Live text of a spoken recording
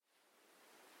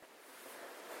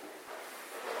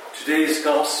Today's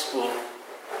Gospel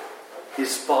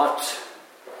is but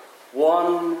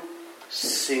one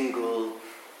single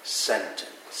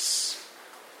sentence.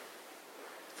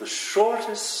 The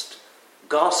shortest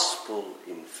Gospel,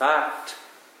 in fact,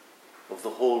 of the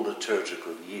whole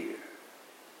liturgical year.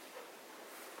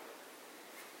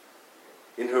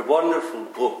 In her wonderful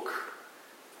book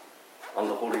on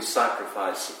the Holy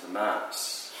Sacrifice of the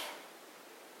Mass,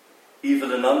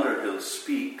 Evelyn Underhill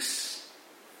speaks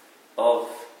of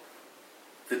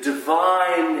the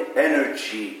divine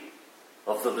energy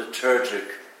of the liturgic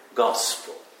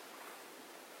gospel.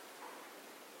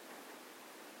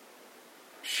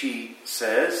 She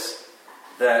says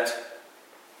that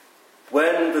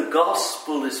when the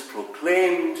gospel is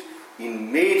proclaimed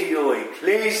in medio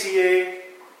ecclesiae,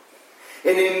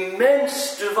 an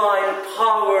immense divine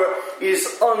power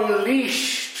is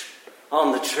unleashed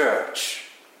on the church.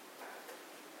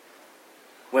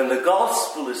 When the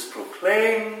gospel is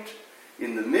proclaimed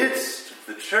in the midst of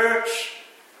the church,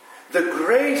 the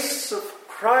grace of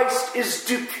Christ is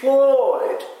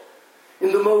deployed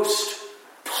in the most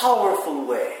powerful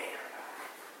way.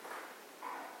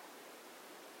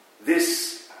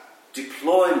 This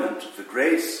deployment of the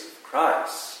grace of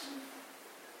Christ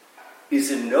is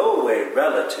in no way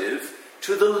relative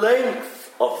to the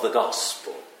length of the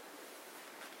gospel.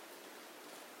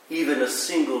 Even a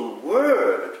single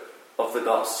word of the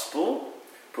gospel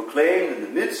proclaimed in the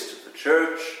midst of the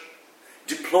church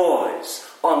deploys,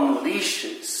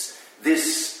 unleashes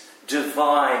this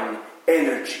divine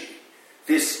energy,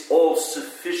 this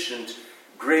all-sufficient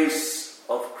grace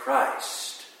of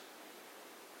Christ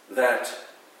that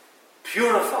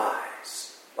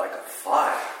purifies like a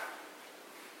fire,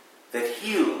 that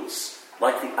heals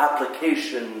like the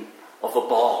application of a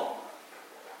balm,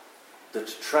 that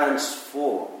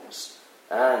transforms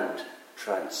and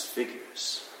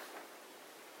transfigures.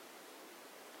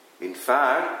 In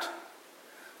fact,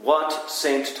 what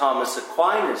St. Thomas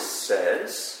Aquinas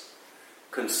says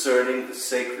concerning the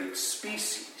sacred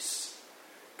species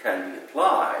can be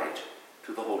applied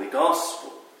to the Holy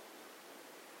Gospel.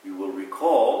 You will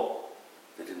recall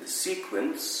that in the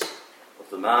sequence of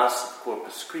the Mass of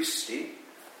Corpus Christi,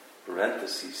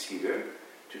 parentheses here,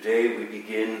 today we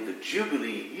begin the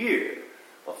Jubilee year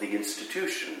of the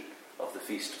institution of the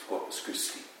Feast of Corpus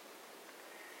Christi.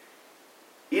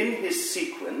 In his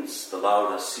sequence, the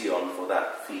Lauda Sion for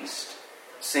that feast,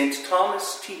 St.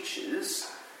 Thomas teaches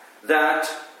that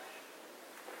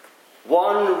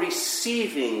one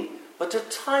receiving but a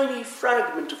tiny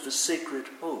fragment of the sacred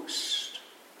host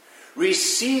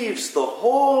receives the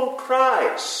whole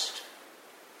Christ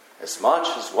as much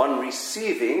as one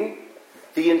receiving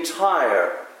the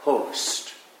entire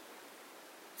host.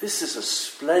 This is a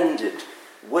splendid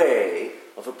way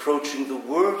of approaching the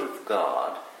Word of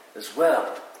God as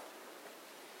well.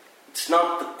 It's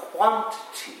not the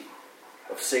quantity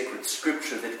of sacred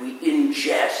scripture that we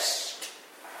ingest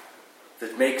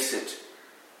that makes it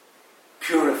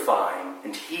purifying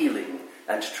and healing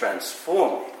and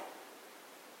transforming.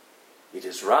 It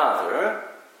is rather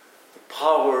the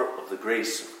power of the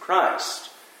grace of Christ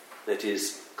that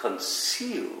is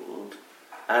concealed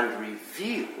and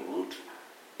revealed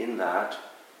in that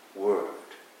word.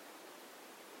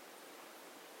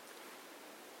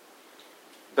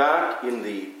 Back in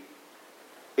the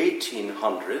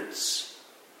 1800s,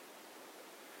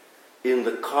 in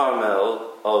the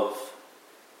Carmel of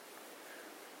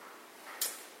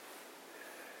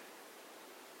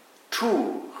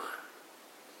Tours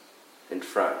in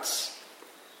France,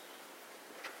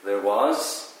 there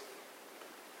was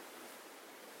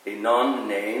a nun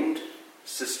named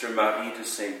Sister Marie de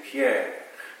Saint-Pierre.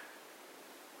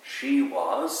 She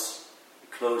was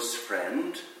a close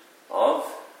friend of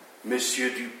Monsieur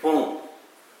Dupont,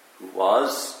 who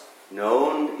was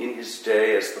known in his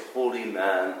day as the Holy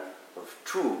Man of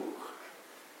Tours.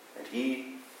 And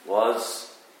he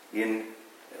was in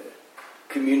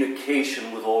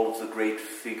communication with all of the great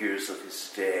figures of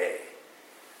his day,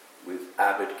 with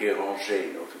Abbot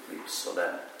Guéranger, notably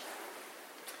Solesmes.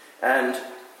 And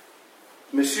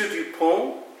Monsieur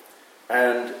Dupont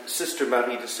and Sister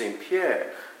Marie de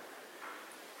Saint-Pierre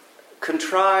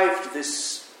contrived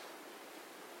this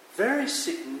very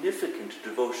significant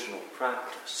devotional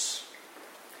practice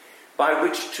by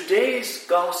which today's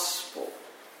gospel,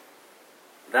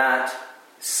 that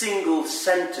single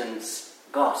sentence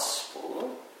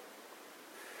gospel,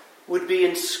 would be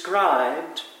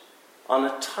inscribed on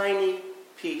a tiny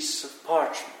piece of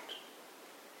parchment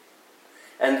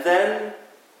and then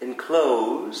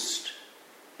enclosed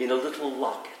in a little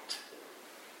locket,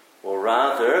 or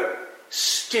rather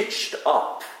stitched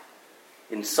up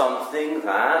in something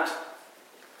that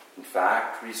in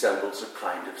fact, resembles a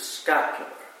kind of scapular.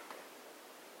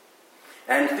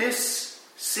 And this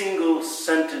single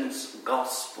sentence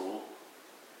gospel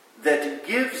that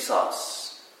gives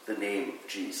us the name of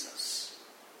Jesus.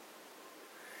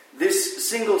 This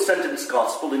single sentence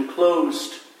gospel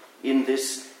enclosed in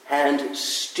this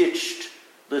hand-stitched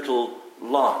little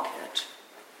locket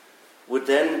would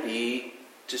then be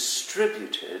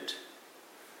distributed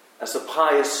as a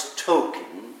pious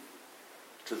token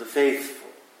to the faithful.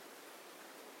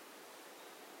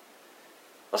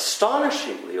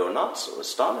 Astonishingly, or not so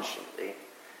astonishingly,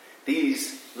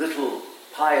 these little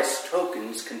pious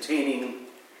tokens containing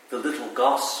the little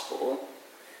gospel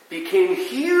became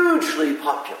hugely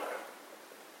popular.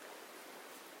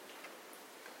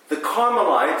 The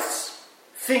Carmelites'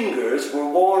 fingers were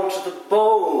worn to the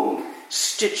bone,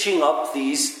 stitching up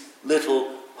these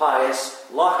little pious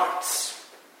lockets.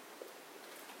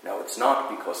 Now, it's not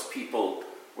because people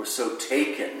were so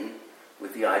taken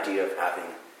with the idea of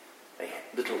having a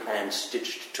little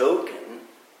hand-stitched token,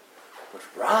 but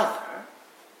rather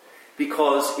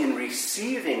because in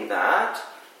receiving that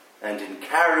and in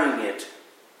carrying it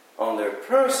on their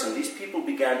person, these people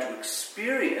began to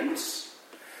experience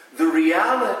the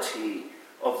reality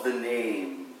of the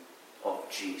name of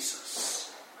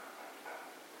Jesus.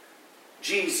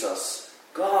 Jesus,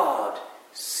 God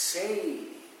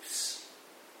saves,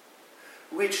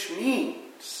 which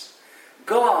means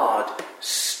God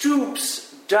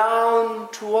stoops down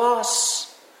to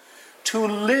us to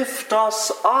lift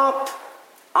us up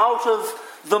out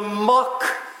of the muck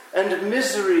and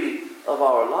misery of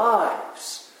our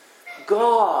lives.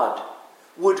 God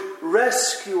would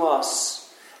rescue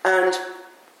us and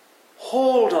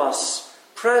hold us,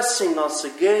 pressing us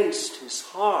against his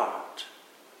heart.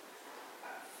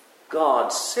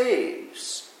 God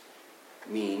saves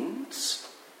means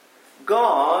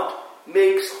God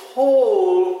makes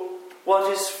whole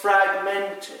what is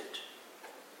fragmented.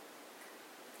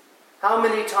 How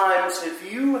many times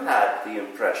have you had the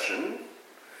impression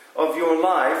of your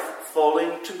life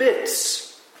falling to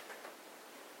bits?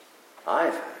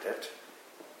 I've had it.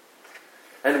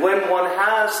 And when one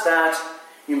has that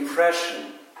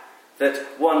impression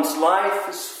that one's life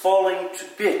is falling to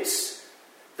bits,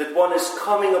 that one is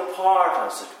coming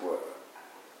apart, as it were,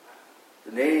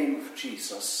 the name of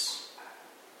Jesus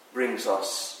brings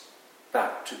us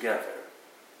back together,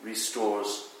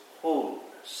 restores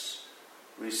wholeness,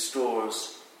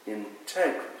 restores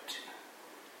integrity,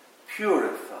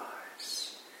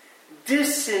 purifies,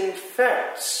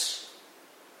 disinfects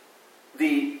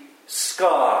the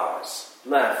scars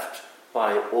left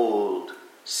by old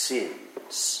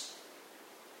sins.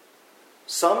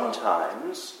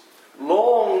 Sometimes,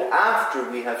 long after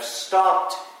we have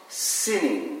stopped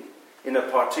sinning in a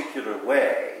particular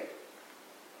way,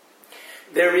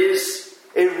 there is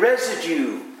a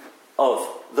residue of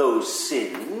those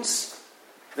sins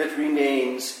that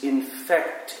remains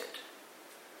infected.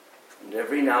 And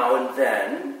every now and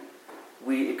then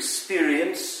we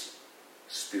experience,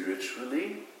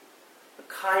 spiritually, a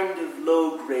kind of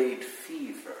low-grade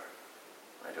fever.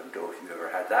 I don't know if you've ever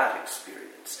had that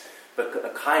experience, but a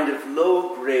kind of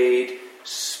low-grade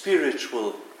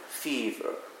spiritual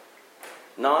fever.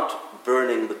 Not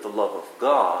burning with the love of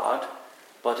God,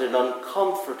 but an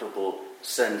uncomfortable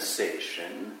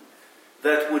sensation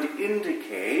that would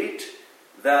indicate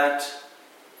that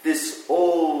this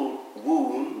old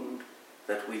wound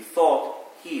that we thought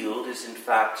healed is in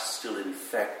fact still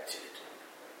infected.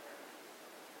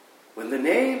 When the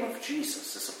name of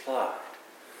Jesus is applied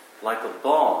like a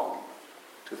balm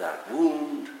to that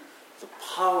wound, the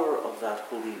power of that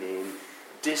holy name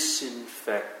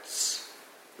disinfects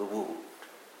the wound.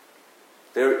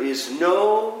 There is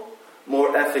no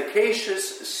more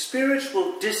efficacious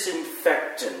spiritual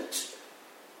disinfectant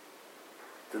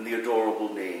than the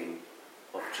adorable name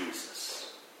of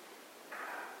Jesus.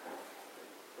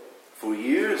 For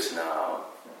years now,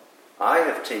 I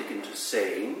have taken to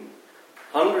saying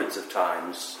hundreds of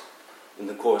times in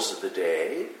the course of the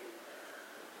day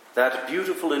that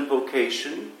beautiful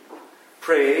invocation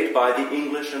prayed by the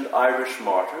English and Irish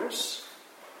martyrs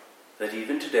that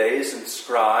even today is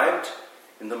inscribed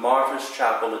in the Martyrs'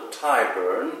 Chapel at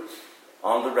Tyburn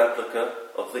on the replica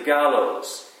of the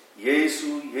gallows.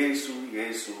 Jesu, Jesu,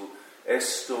 Jesu,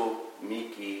 esto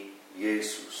mihi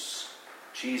Jesus.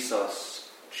 Jesus,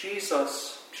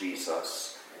 Jesus,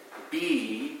 Jesus,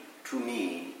 be to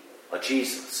me a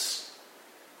Jesus.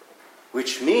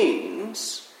 Which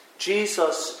means,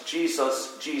 Jesus,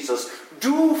 Jesus, Jesus,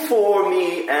 do for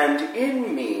me and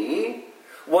in me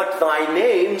what thy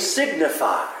name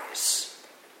signifies.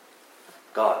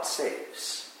 God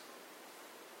saves.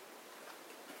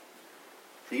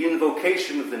 The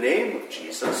invocation of the name of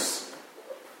Jesus,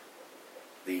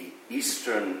 the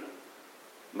Eastern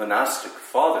monastic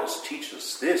fathers teach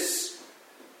us this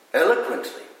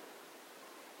eloquently.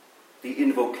 The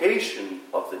invocation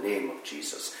of the name of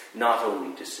Jesus not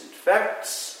only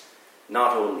disinfects,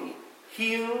 not only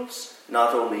heals,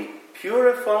 not only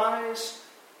purifies,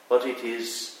 but it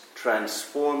is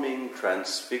transforming,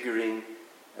 transfiguring,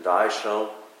 and I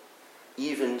shall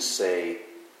even say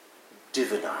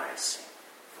divinizing.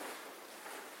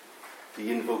 The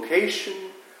invocation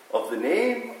of the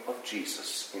name of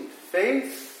Jesus in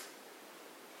faith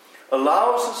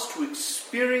allows us to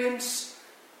experience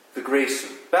the grace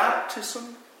of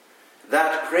baptism,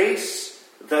 that grace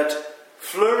that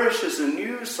flourishes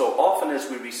anew so often as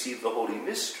we receive the holy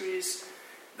mysteries,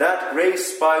 that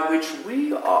grace by which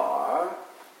we are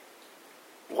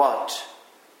what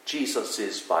Jesus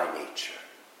is by nature.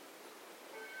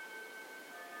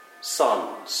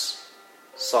 Sons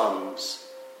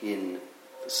in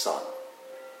the Son.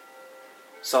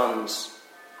 Sons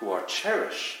who are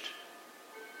cherished,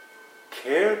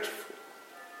 cared for.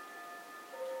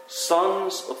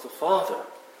 Sons of the Father.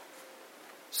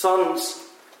 Sons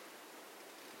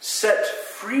set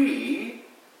free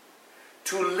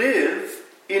to live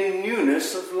in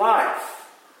newness of life.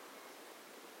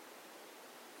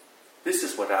 This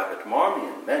is what Abbot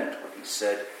Marmion meant when he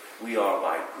said, we are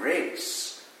by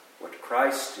grace what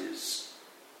Christ is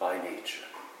by nature.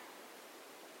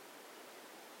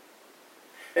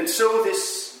 And so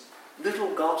this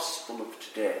little gospel of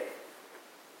today,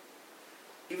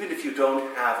 even if you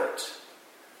don't have it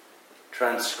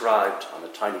transcribed on a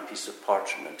tiny piece of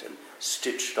parchment and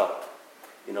stitched up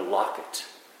in a locket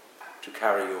to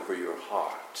carry over your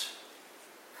heart,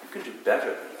 you can do better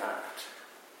than that.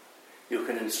 You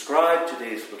can inscribe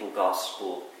today's little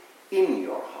gospel in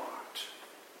your heart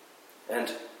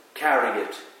and carry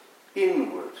it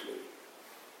inwardly.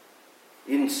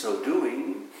 In so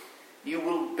doing, you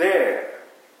will bear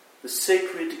the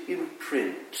sacred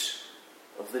imprint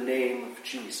of the name of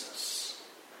Jesus.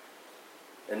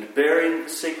 And bearing the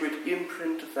sacred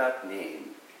imprint of that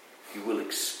name, you will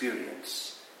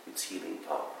experience its healing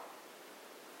power.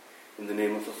 In the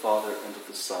name of the Father, and of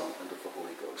the Son, and of the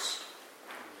Holy Ghost.